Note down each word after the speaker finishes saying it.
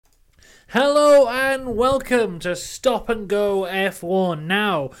Hello and welcome to Stop and Go F1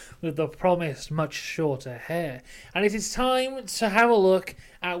 now with the promised much shorter hair. And it is time to have a look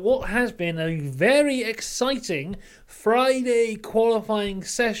at what has been a very exciting Friday qualifying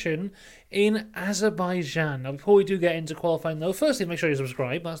session in Azerbaijan. Now, before we do get into qualifying, though, firstly, make sure you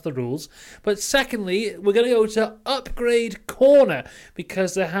subscribe. That's the rules. But secondly, we're going to go to Upgrade Corner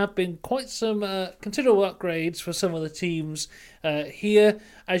because there have been quite some considerable upgrades for some of the teams here,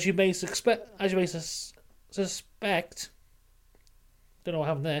 as you may suspect. Don't know what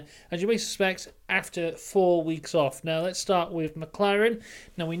happened there. As you may suspect, after 4 weeks off. Now, let's start with McLaren.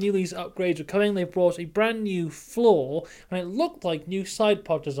 Now, we knew these upgrades were coming. They brought a brand new floor, and it looked like new side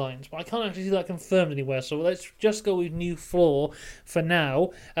pod designs, but I can't actually see that confirmed anywhere, so let's just go with new floor for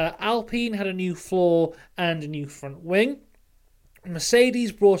now. Alpine had a new floor and a new front wing.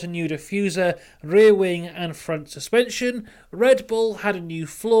 Mercedes brought a new diffuser, rear wing and front suspension. Red Bull had a new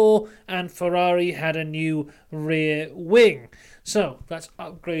floor and Ferrari had a new rear wing. So that's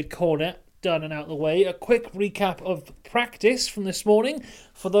Upgrade Corner done and out of the way. A quick recap of practice from this morning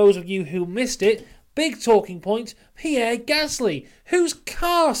for those of you who missed it. Big talking point, Pierre Gasly, whose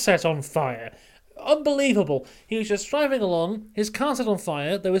car set on fire. Unbelievable. He was just driving along, his car set on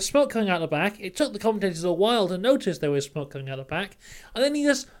fire, there was smoke coming out the back. It took the commentators a while to notice there was smoke coming out the back, and then he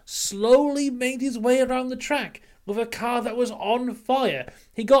just slowly made his way around the track with a car that was on fire.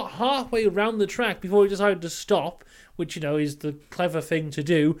 He got halfway around the track before he decided to stop, which, is the clever thing to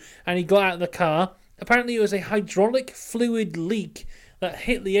do, and he got out of the car. Apparently it was a hydraulic fluid leak that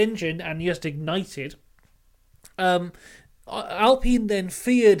hit the engine and just ignited. Alpine then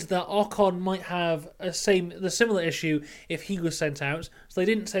feared that Ocon might have the similar issue if he was sent out, so they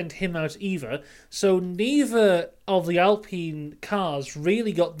didn't send him out either. So neither of the Alpine cars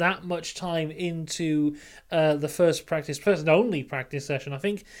really got that much time into the first and only practice session. I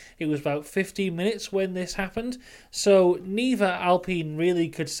think it was about 15 minutes when this happened. So neither Alpine really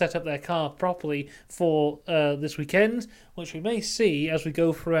could set up their car properly for this weekend, which we may see as we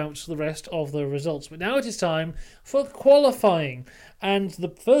go throughout the rest of the results. But now it is time for qualifying. And the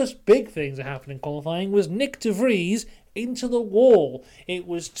first big thing that happened in qualifying was Nick de Vries into the wall. It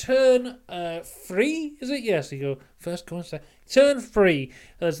was turn 3, is it? Yes, you go first, go on, turn 3.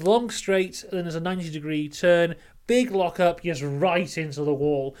 There's a long straight, then there's a 90-degree turn. Big lock-up, just right into the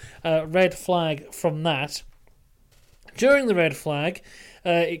wall. Red flag from that. During the red flag,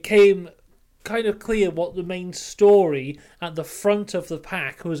 it came kind of clear what the main story at the front of the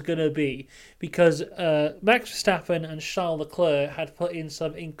pack was going to be, because Max Verstappen and Charles Leclerc had put in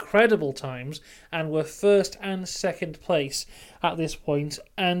some incredible times and were first and second place at this point,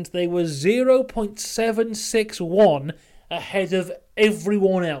 and they were 0.761 ahead of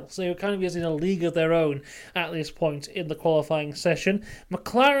everyone else. They were kind of just in a league of their own at this point in the qualifying session.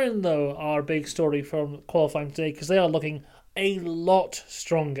 McLaren, though, are a big story from qualifying today because they are looking a lot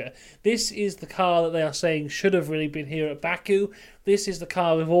stronger. This is the car that they are saying should have really been here at Baku. This is the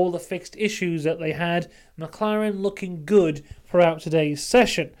car with all the fixed issues that they had. McLaren looking good throughout today's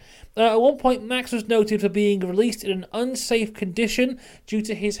session. At one point, Max was noted for being released in an unsafe condition due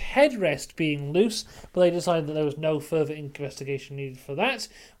to his headrest being loose, but they decided that there was no further investigation needed for that.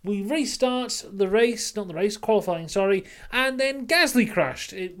 We restart qualifying, and then Gasly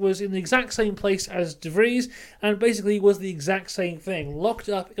crashed. It was in the exact same place as De Vries, and basically was the exact same thing. Locked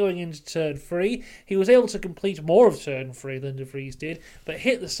up going into turn 3. He was able to complete more of turn 3 than De Vries did, but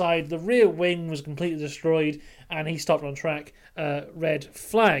hit the side. The rear wing was completely destroyed, and he stopped on track. Red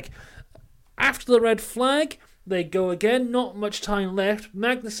flag. After the red flag, they go again. Not much time left.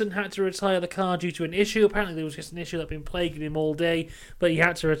 Magnussen had to retire the car due to an issue. Apparently there was just an issue that had been plaguing him all day, but he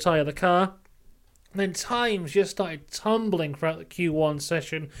had to retire the car. Then times just started tumbling throughout the Q1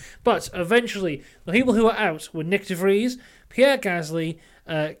 session. But eventually, the people who were out were Nick de Vries, Pierre Gasly,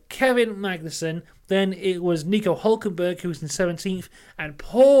 Kevin Magnussen. Then it was Nico Hülkenberg, who was in 17th, and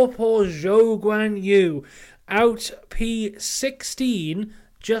poor Zhou Guan Yu out P16,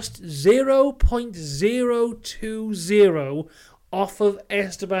 just 0.020 off of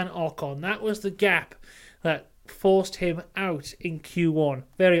Esteban Ocon. That was the gap that forced him out in Q1.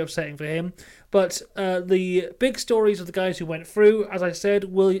 Very upsetting for him. But the big stories of the guys who went through, as I said,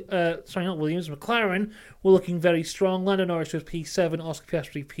 McLaren were looking very strong. Lando Norris was P7, Oscar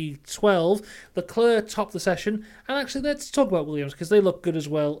Piastri P12. Leclerc topped the session. And actually, let's talk about Williams, because they look good as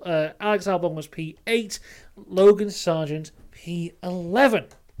well. Alex Albon was P8, Logan Sargent P11.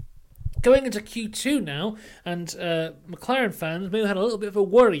 Going into Q2 now, and McLaren fans may have had a little bit of a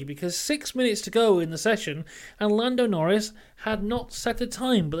worry because 6 minutes to go in the session, and Lando Norris had not set a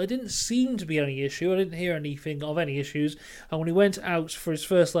time, but there didn't seem to be any issue. I didn't hear anything of any issues, and when he went out for his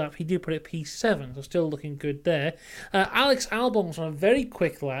first lap, he did put it P7, so still looking good there. Alex Albon was on a very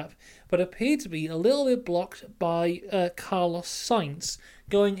quick lap, but appeared to be a little bit blocked by Carlos Sainz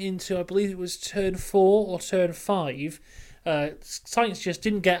going into, I believe it was turn 4 or turn 5. Sainz just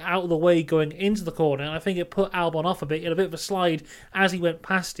didn't get out of the way going into the corner, and I think it put Albon off a bit. He had a bit of a slide as he went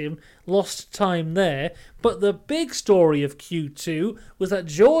past him, lost time there. But the big story of Q2 was that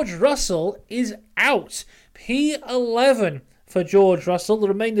George Russell is out. P11 for George Russell. The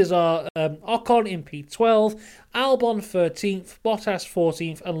remainders are Ocon in P12, Albon 13th, Bottas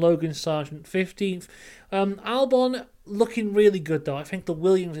 14th, and Logan Sargent 15th. Albon looking really good though. I think the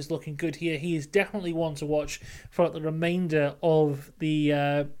Williams is looking good here. He is definitely one to watch throughout the remainder of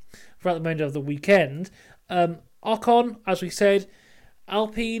the weekend. Ocon, as we said,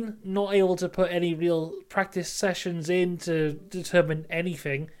 Alpine not able to put any real practice sessions in to determine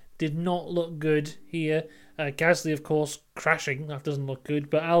anything. Did not look good here. Gasly, of course, crashing. That doesn't look good.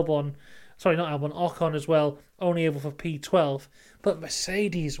 But Ocon as well, only able for P12. But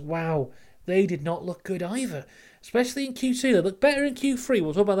Mercedes, wow, they did not look good either. Especially in Q2. They look better in Q3.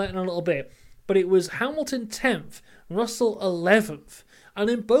 We'll talk about that in a little bit. But it was Hamilton 10th, Russell 11th. And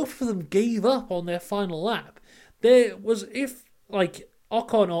then both of them gave up on their final lap. There was, if like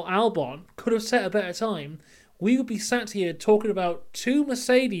Ocon or Albon could have set a better time, we would be sat here talking about two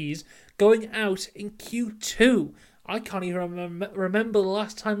Mercedes going out in Q2. I can't even remember the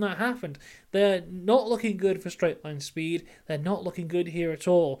last time that happened. They're not looking good for straight line speed. They're not looking good here at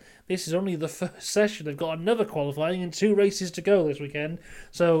all. This is only the first session. They've got another qualifying and 2 races to go this weekend.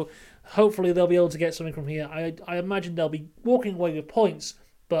 So hopefully they'll be able to get something from here. I imagine they'll be walking away with points,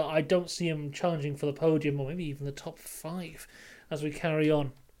 but I don't see them challenging for the podium or maybe even the top 5 as we carry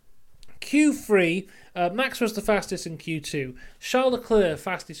on. Q3, Max was the fastest in Q2. Charles Leclerc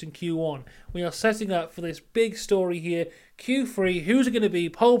fastest in Q1. We are setting up for this big story here. Q3, who's it going to be?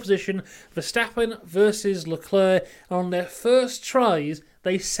 Pole position, Verstappen versus Leclerc. On their first tries,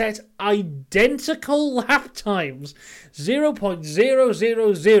 they set identical lap times.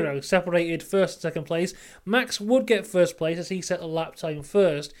 0.000 separated first and second place. Max would get first place as he set the lap time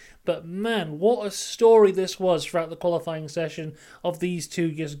first. But man, what a story this was throughout the qualifying session of these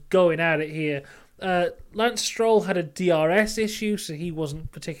two just going at it here. Lance Stroll had a DRS issue, so he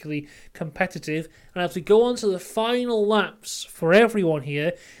wasn't particularly competitive. And as we go on to the final laps for everyone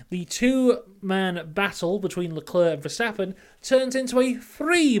here, the 2-man battle between Leclerc and Verstappen turns into a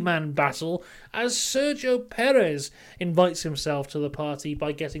 3-man battle as Sergio Perez invites himself to the party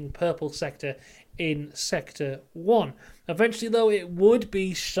by getting purple sector in Sector 1. Eventually, though, it would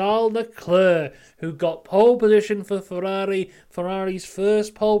be Charles Leclerc who got pole position for Ferrari. Ferrari's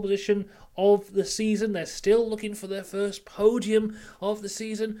first pole position of the season. They're still looking for their first podium of the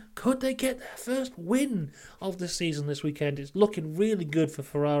season. Could they get their first win of the season this weekend? It's looking really good for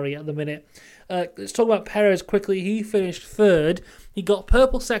Ferrari at the minute. Let's talk about Perez quickly. He finished 3rd. He got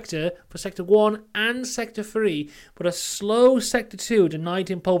purple sector for Sector 1 and Sector 3, but a slow Sector 2 denied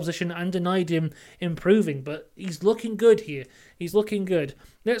him pole position and denied him improving, but he's looking good here. He's looking good.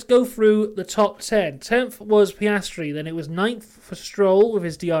 Let's go through the top 10. 10th was Piastri, then it was 9th for Stroll with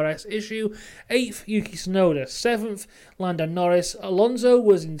his DRS issue, 8th Yuki Tsunoda, 7th Lando Norris, Alonso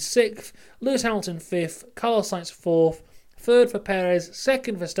was in 6th, Lewis Hamilton 5th, Carlos Sainz 4th, 3rd for Perez,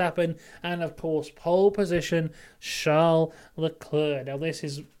 2nd Verstappen, and of course pole position Charles Leclerc. Now this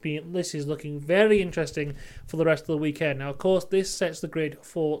is looking very interesting for the rest of the weekend. Now of course this sets the grid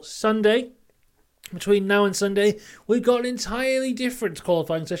for Sunday. Between now and Sunday, we've got an entirely different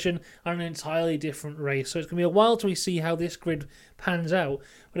qualifying session and an entirely different race. So it's going to be a while till we see how this grid pans out.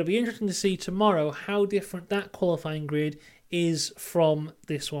 But it'll be interesting to see tomorrow how different that qualifying grid is from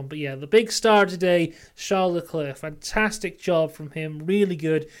this one. But yeah, the big star today, Charles Leclerc. Fantastic job from him. Really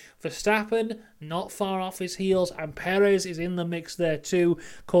good. Verstappen, not far off his heels. And Perez is in the mix there too.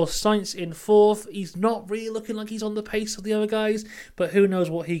 Of course, Sainz in 4th. He's not really looking like he's on the pace of the other guys, but who knows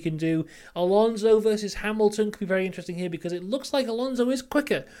what he can do. Alonso versus Hamilton could be very interesting here because it looks like Alonso is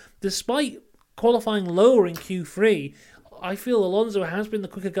quicker. Despite qualifying lower in Q3, I feel Alonso has been the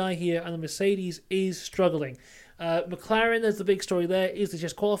quicker guy here and the Mercedes is struggling. McLaren, there's the big story there. Is it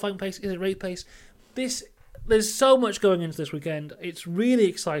just qualifying pace? Is it race pace? There's so much going into this weekend. It's really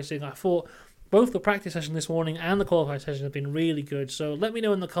exciting. I thought both the practice session this morning and the qualifying session have been really good. So let me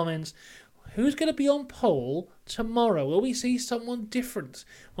know in the comments, who's going to be on pole tomorrow? Will we see someone different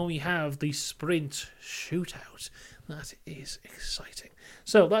when we have the sprint shootout? That is exciting.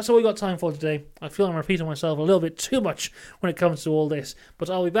 So that's all we got time for today. I feel I'm repeating myself a little bit too much when it comes to all this, but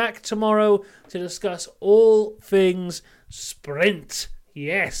I'll be back tomorrow to discuss all things sprint.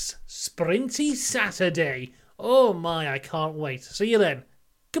 Yes, Sprinty Saturday. Oh my, I can't wait. See you then.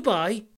 Goodbye.